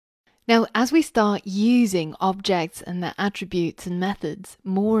Now, as we start using objects and their attributes and methods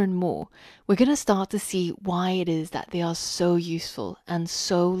more and more, we're going to start to see why it is that they are so useful and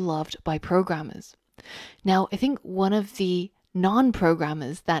so loved by programmers. Now, I think one of the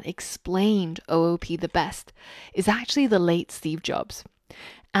non-programmers that explained OOP the best is actually the late Steve Jobs.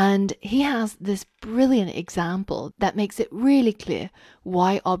 And he has this brilliant example that makes it really clear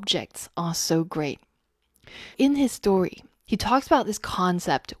why objects are so great. In his story, he talks about this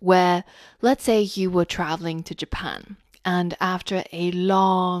concept where, let's say you were traveling to Japan, and after a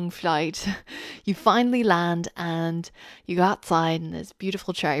long flight, you finally land and you go outside and there's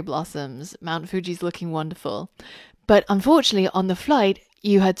beautiful cherry blossoms, Mount Fuji's looking wonderful. But unfortunately, on the flight,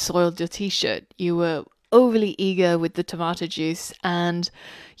 you had soiled your t-shirt. You were overly eager with the tomato juice and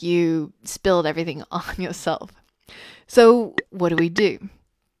you spilled everything on yourself. So what do?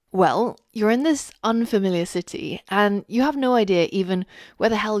 Well, you're in this unfamiliar city and you have no idea even where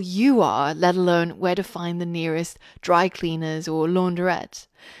the hell you are, let alone where to find the nearest dry cleaners or laundrette.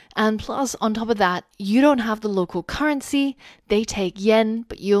 And plus, on top of that, you don't have the local currency, they take yen,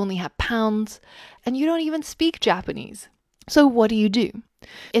 but you only have pounds, and you don't even speak Japanese. So what do?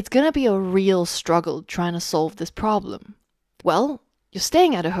 It's going to be a real struggle trying to solve this problem. Well, you're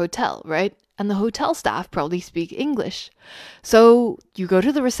staying at a hotel, right? And the hotel staff probably speak English. So you go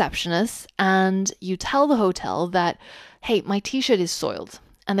to the receptionist and you tell the hotel that, hey, my t-shirt is soiled.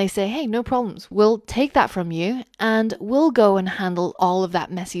 And they say, hey, no problems. We'll take that from you and we'll go and handle all of that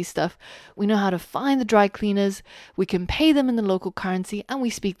messy stuff. We know how to find the dry cleaners. We can pay them in the local currency and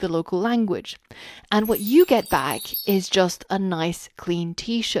we speak the local language. And what you get back is just a nice, clean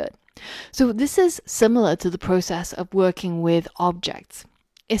t-shirt. So this is similar to the process of working with objects.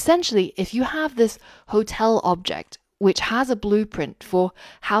 Essentially, if you have this hotel object, which has a blueprint for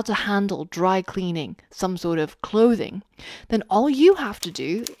how to handle dry cleaning some sort of clothing, then all you have to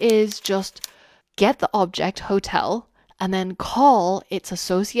do is just get the object hotel and then call its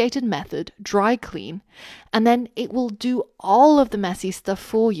associated method dry clean, and then it will do all of the messy stuff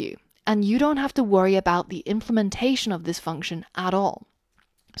for you. And you don't have to worry about the implementation of this function at all.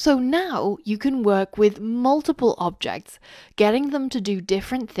 So now you can work with multiple objects, getting them to do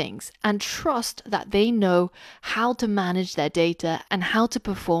different things and trust that they know how to manage their data and how to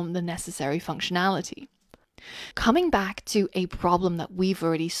perform the necessary functionality. Coming back to a problem that we've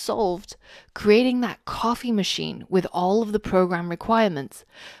already solved, creating that coffee machine with all of the program requirements,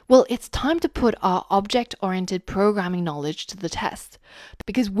 well, it's time to put our object-oriented programming knowledge to the test,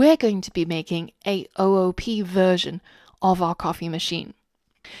 because we're going to be making a OOP version of our coffee machine.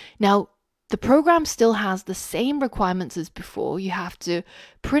 Now, the program still has the same requirements as before. You have to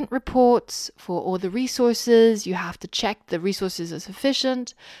print reports for all the resources, you have to check the resources are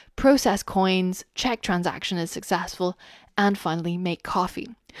sufficient, process coins, check transaction is successful, and finally make coffee.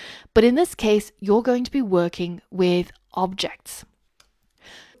 But in this case, you're going to be working with objects.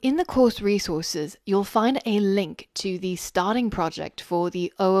 In the course resources, you'll find a link to the starting project for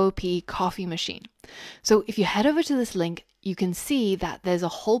the OOP coffee machine. So if you head over to this link, you can see that there's a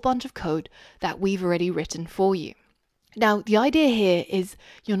whole bunch of code that we've already written for you. Now, the idea here is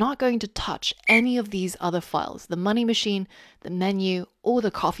you're not going to touch any of these other files, the money machine, the menu, or the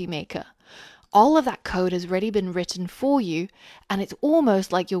coffee maker. All of that code has already been written for you, and it's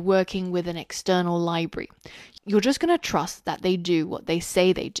almost like you're working with an external library. You're just going to trust that they do what they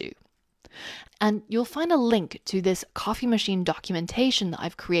say they do. And you'll find a link to this coffee machine documentation that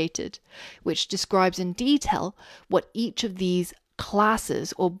I've created, which describes in detail what each of these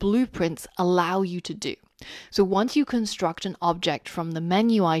classes or blueprints allow you to do. So once you construct an object from the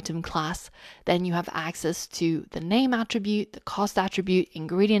menu item class, then you have access to the name attribute, the cost attribute,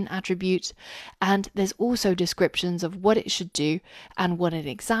 ingredient attribute, and there's also descriptions of what it should do and what an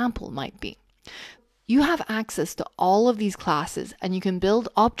example might be. You have access to all of these classes and you can build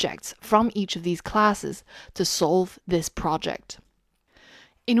objects from each of these classes to solve this project.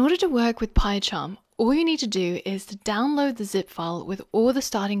 In order to work with PyCharm, all you need to do is to download the zip file with all the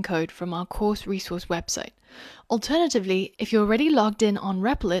starting code from our course resource website. Alternatively, if you're already logged in on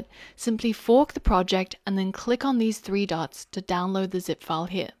Replit, simply fork the project and then click on these three dots to download the zip file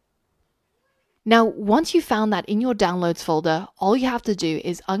here. Now, once you've found that in your downloads folder, all you have to do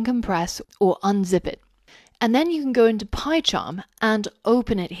is uncompress or unzip it. And then you can go into PyCharm and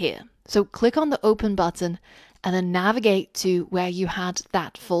open it here. So click on the open button and then navigate to where you had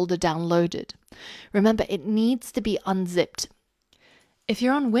that folder downloaded. Remember, it needs to be unzipped. If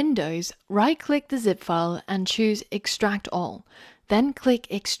you're on Windows, right-click the zip file and choose Extract All. Then click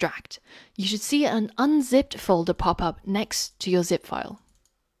Extract. You should see an unzipped folder pop up next to your zip file.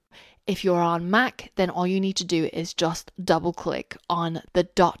 If you're on Mac, then all you need to do is just double click on the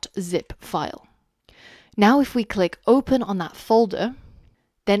 .zip file. Now if we click open on that folder,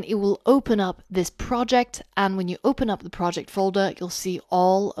 then it will open up this project, and when you open up the project folder, you'll see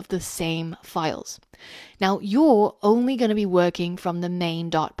all of the same files. Now you're only going to be working from the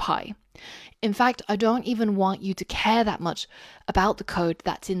main.py. In fact, I don't even want you to care that much about the code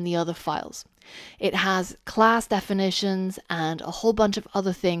that's in the other files. It has class definitions and a whole bunch of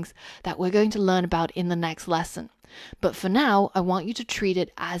other things that we're going to learn about in the next lesson. But for now, I want you to treat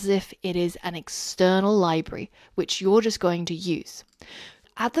it as if it is an external library, which you're just going to use.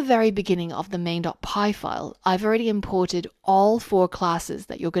 At the very beginning of the main.py file, I've already imported all 4 classes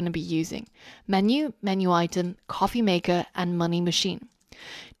that you're going to be using: menu, menu item, coffee maker, and money machine.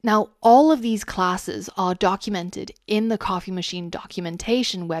 Now, all of these classes are documented in the Coffee Machine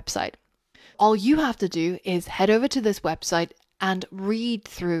documentation website. All you have to do is head over to this website and read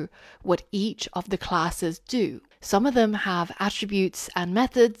through what each of the classes do. Some of them have attributes and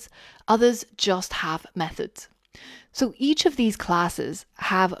methods, others just have methods. So each of these classes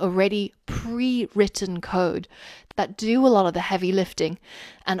have already pre-written code that do a lot of the heavy lifting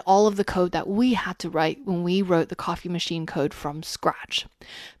and all of the code that we had to write when we wrote the Coffee Machine code from scratch.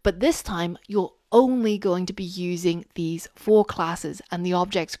 But this time, you're only going to be using these 4 classes and the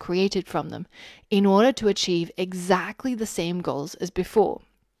objects created from them in order to achieve exactly the same goals as before.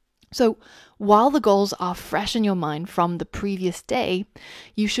 So while the goals are fresh in your mind from the previous day,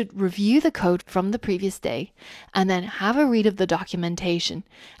 you should review the code from the previous day and then have a read of the documentation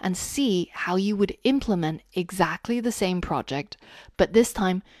and see how you would implement exactly the same project, but this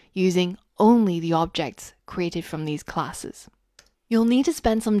time using only the objects created from these classes. You'll need to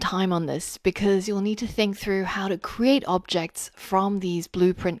spend some time on this because you'll need to think through how to create objects from these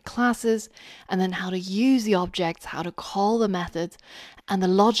blueprint classes and then how to use the objects, how to call the methods, and the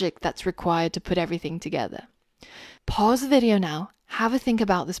logic that's required to put everything together. Pause the video now, have a think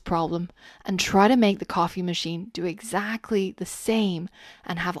about this problem, and try to make the coffee machine do exactly the same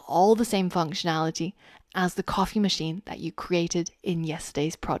and have all the same functionality as the coffee machine that you created in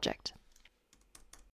yesterday's project.